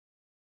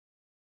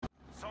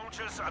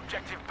soldiers,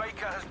 objective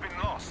Baker has been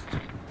lost.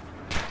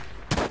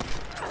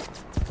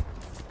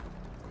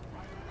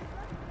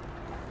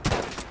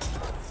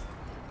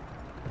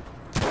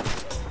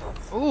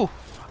 Ooh,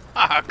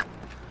 fuck.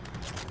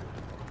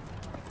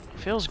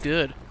 Feels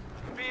good.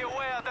 Be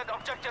aware that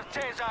objective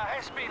Taser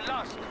has been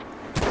lost.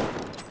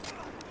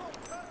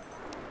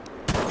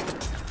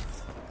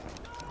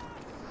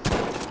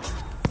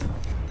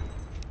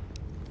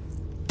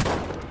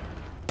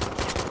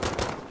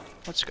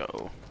 Let's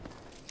go.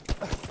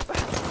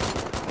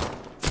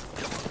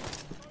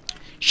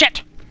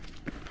 Shit!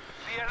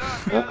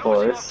 Of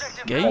course.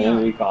 Yeah. And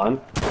then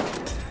recon.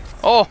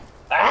 Oh!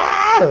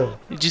 Ah!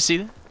 Did you see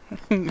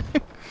that?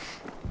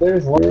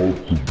 There's one.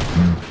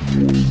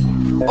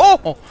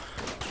 Oh!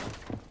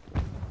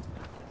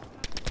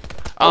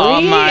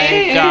 Oh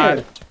my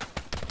god.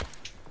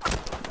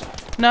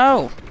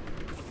 No!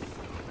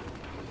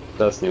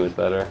 Destiny was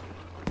better.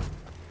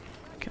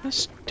 Can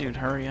this dude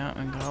hurry up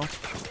and go?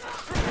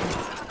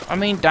 I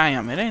mean,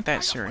 damn, it ain't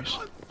that serious.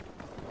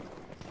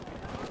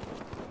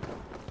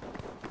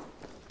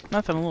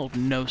 Nothing a little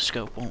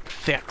no-scope won't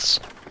fix.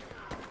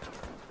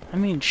 I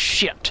mean,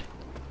 shit.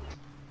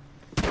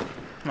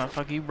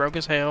 Motherfucker, you broke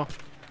as hell.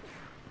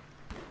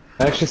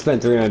 I actually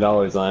spent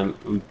 $300 on him.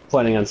 I'm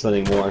planning on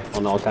spending more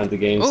on all kinds of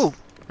games. Ooh,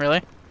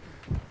 really?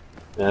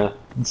 Yeah.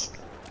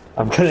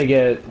 I'm gonna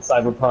get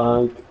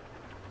Cyberpunk.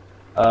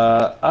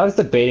 I was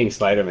debating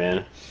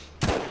Spider-Man.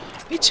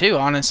 Me too,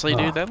 honestly,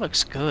 dude. That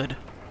looks good.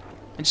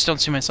 I just don't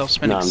see myself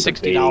spending No, I'm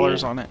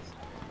 $60 on it.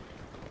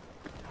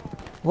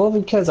 Well,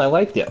 because I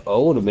like the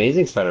old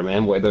Amazing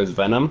Spider-Man where there's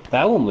Venom.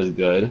 That one was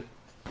good.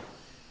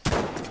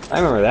 I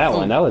remember that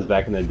one. That was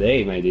back in the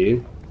day, my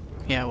dude.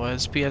 Yeah, it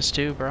was.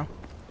 PS2, bro.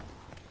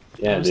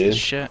 Yeah, That was the dude.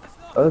 shit.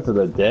 Those are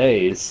the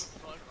days.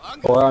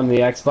 Or on the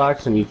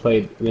Xbox, when you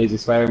played Amazing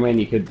Spider-Man,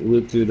 you could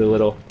loop through the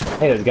little...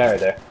 Hey, there's a guy right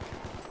there.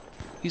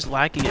 He's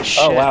laggy as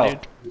shit, Oh, wow.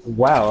 dude.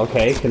 Wow,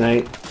 okay, can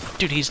I...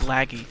 Dude, he's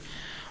laggy.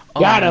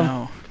 Oh, Got him!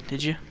 No.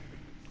 Did you?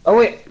 Oh,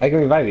 wait, I can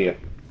revive you.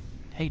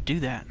 Hey, do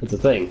that. It's a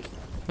thing.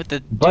 With the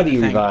Buddy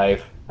thing.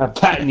 revive. I'm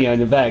patting you on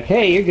the back.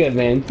 Hey, you're good,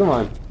 man. Come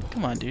on.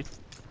 Come on, dude.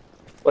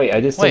 Wait,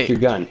 I just Wait. took your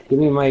gun. Give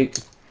me my...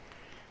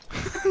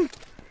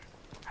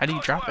 How do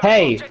you drop it?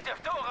 Hey!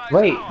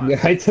 Wait,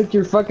 I took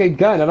your fucking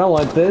gun. I don't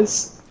want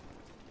this.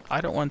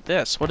 I don't want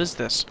this. What is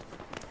this?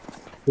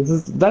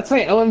 That's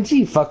my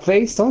OMG,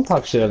 fuckface. Don't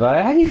talk shit about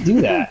it. How do you do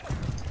that?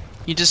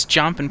 You just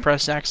jump and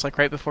press X like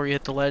right before you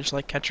hit the ledge,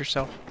 like catch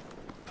yourself.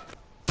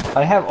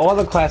 I have all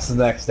the classes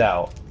maxed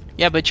out.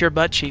 Yeah, but your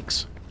butt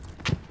cheeks.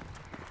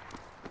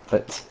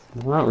 But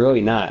I'm not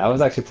really not. I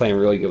was actually playing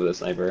really good with a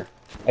sniper.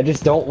 I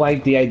just don't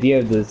like the idea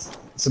of this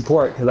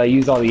support because I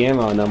use all the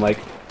ammo and I'm like,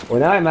 well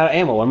now I'm out of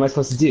ammo. What am I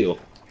supposed to do?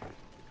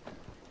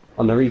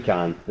 On the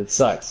recon. It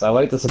sucks. I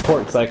like the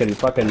support because I can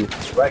fucking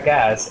wreck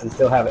ass and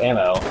still have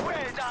ammo.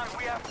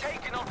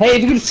 Hey,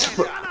 if you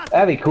could...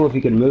 That'd be cool if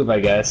you could move,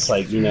 I guess.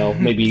 Like, you know,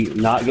 maybe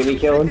not get me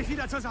killed.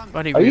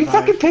 Buddy Are you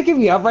revive. fucking picking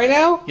me up right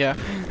now? Yeah.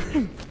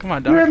 Come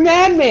on, dog. You're a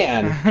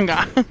madman!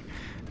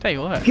 Tell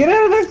you what. Get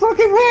out of my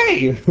fucking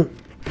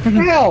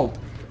way! Help!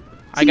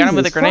 I got him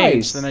with a Jesus grenade,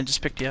 Christ. then I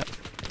just picked you up.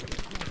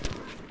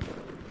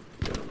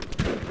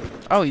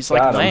 Oh, he's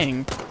like Got him.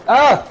 laying.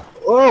 Ah!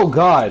 Oh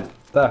god!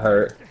 That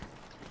hurt.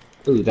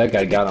 Ooh, that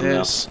guy got him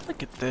This.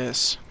 Look at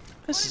this.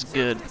 This is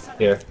good. now.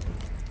 Here.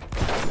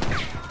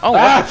 Oh,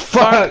 what Ah, the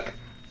fuck? fuck!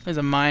 It was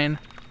a mine.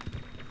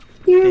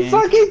 You Dang.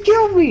 fucking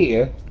killed me!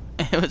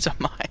 It was a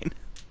mine.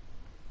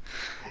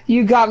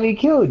 You got me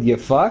killed, you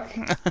fuck!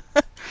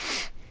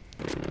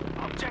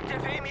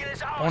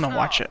 I wanna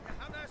watch it.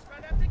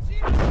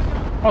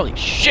 Holy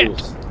shit! Oof.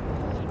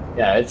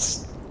 Yeah,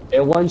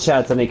 it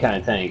one-shots any kind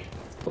of tank.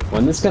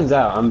 When this comes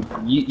out,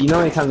 you know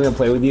how many times I'm gonna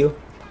play with you?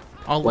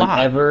 A lot.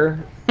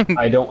 Whenever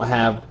I don't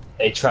have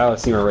a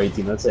Trials team or raid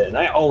team, that's it. And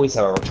I always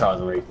have a Trials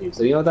and raid team,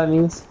 so you know what that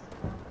means?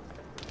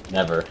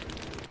 Never.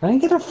 I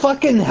didn't get a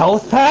fucking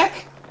health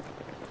pack?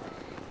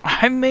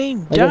 I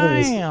mean, I never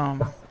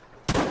damn.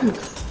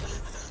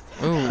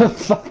 Ooh. I'm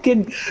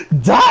fucking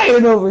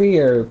dying over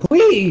here,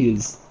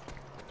 please!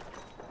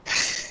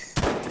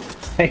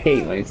 I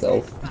hate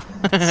myself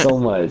so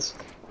much.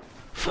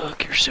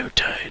 Fuck, you're so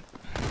tight.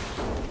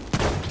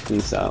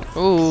 Peace out.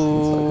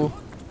 Ooh.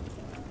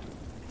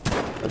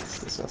 That's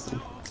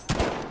disgusting.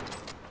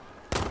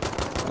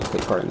 I'll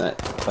take part in that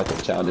fucking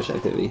childish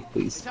activity.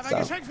 Please stop.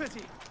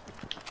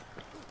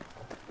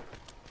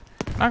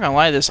 Not gonna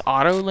lie, this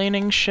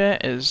auto-leaning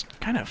shit is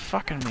kind of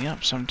fucking me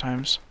up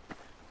sometimes.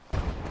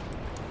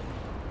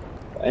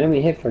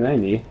 Enemy hit for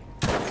 90.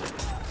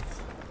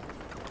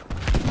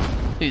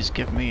 Please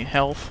give me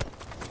health.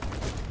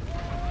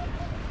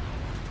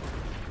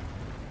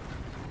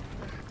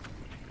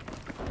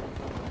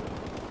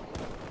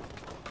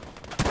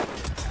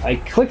 I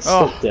quick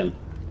scoped him.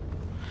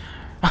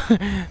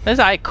 This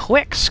I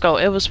quick scope.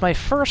 It was my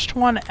first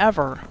one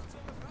ever.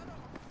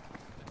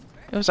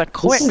 It was a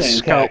quick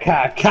scope.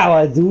 Call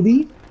of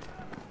Duty?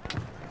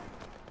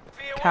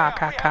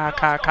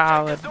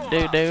 Call of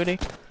Duty.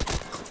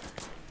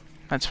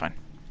 That's fine.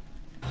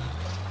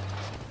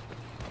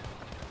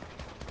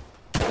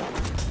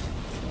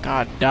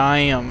 God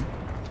damn. Be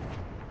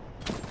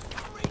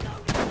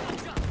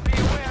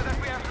aware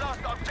that we have lost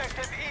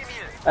objective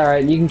Emil.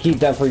 Alright, you can keep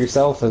that for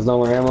yourself. There's no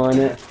more ammo in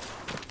it.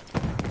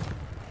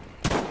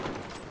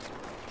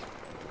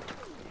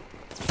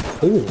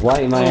 Ooh,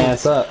 lighting my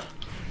ass up.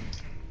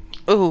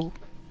 Ooh.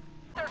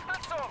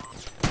 Unterstützung!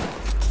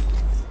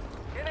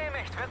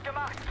 Genehmigt, wird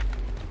gemacht.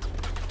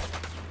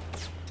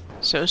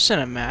 So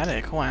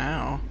cinematic.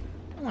 Wow.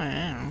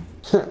 Wow.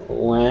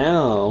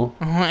 Wow.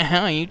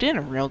 Wow, you did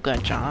a real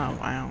good job.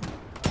 Wow.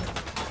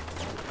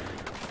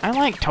 I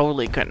like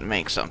totally couldn't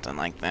make something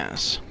like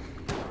this.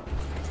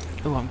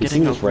 Ooh, I'm You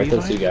getting seem a just right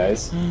those two revive.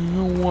 guys.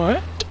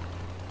 What?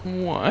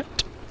 What?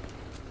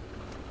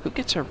 Who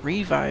gets a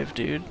revive,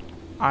 dude?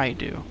 I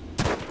do.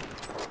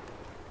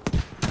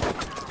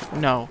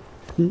 No.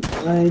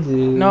 I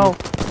do. No.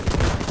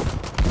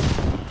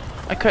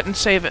 I couldn't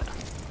save it.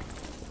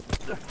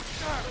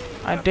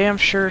 I damn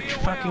sure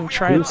fucking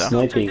tried Who's though.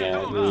 sniping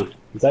at me?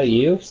 Is that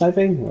you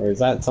sniping? Or is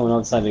that someone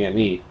else sniping at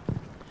me?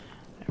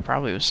 It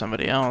probably was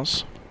somebody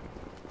else.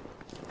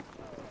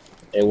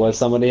 It was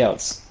somebody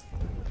else.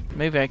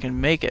 Maybe I can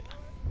make it.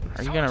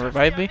 Are you gonna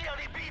revive me?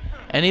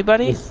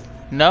 Anybody?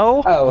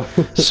 No? Oh.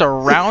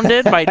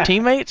 Surrounded by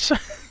teammates?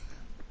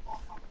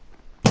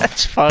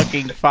 That's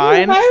fucking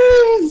fine.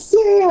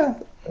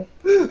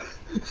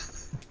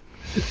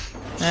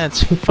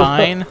 That's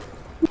fine.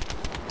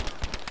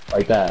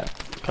 Like that.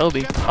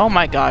 Kobe. Oh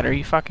my god, are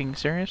you fucking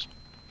serious?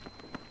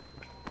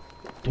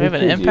 Do you have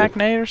an impact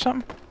nade or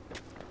something?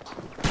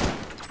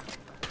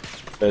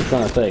 But it's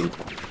not a thing.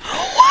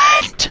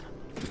 What?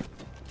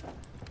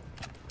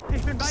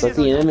 Just let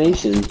the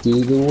animation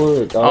do the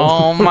work.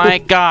 Oh my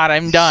god,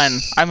 I'm done.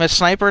 I'm a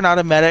sniper, not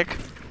a medic.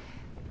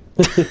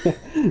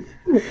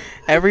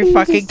 Every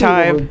fucking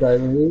time. Got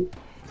him.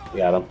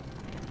 Don't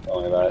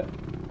worry about it.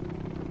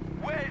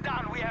 Well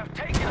done, we have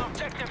taken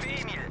objective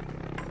Emil.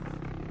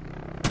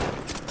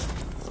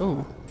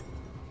 Ooh.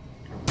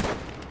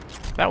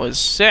 That was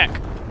sick.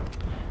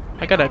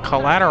 I got a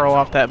collateral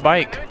off that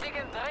bike.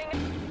 Benötigen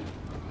dringend.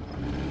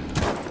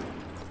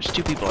 There's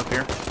two people up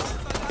here.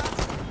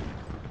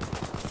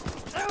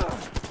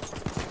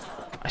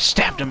 I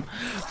stabbed him.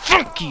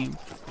 Fuck you.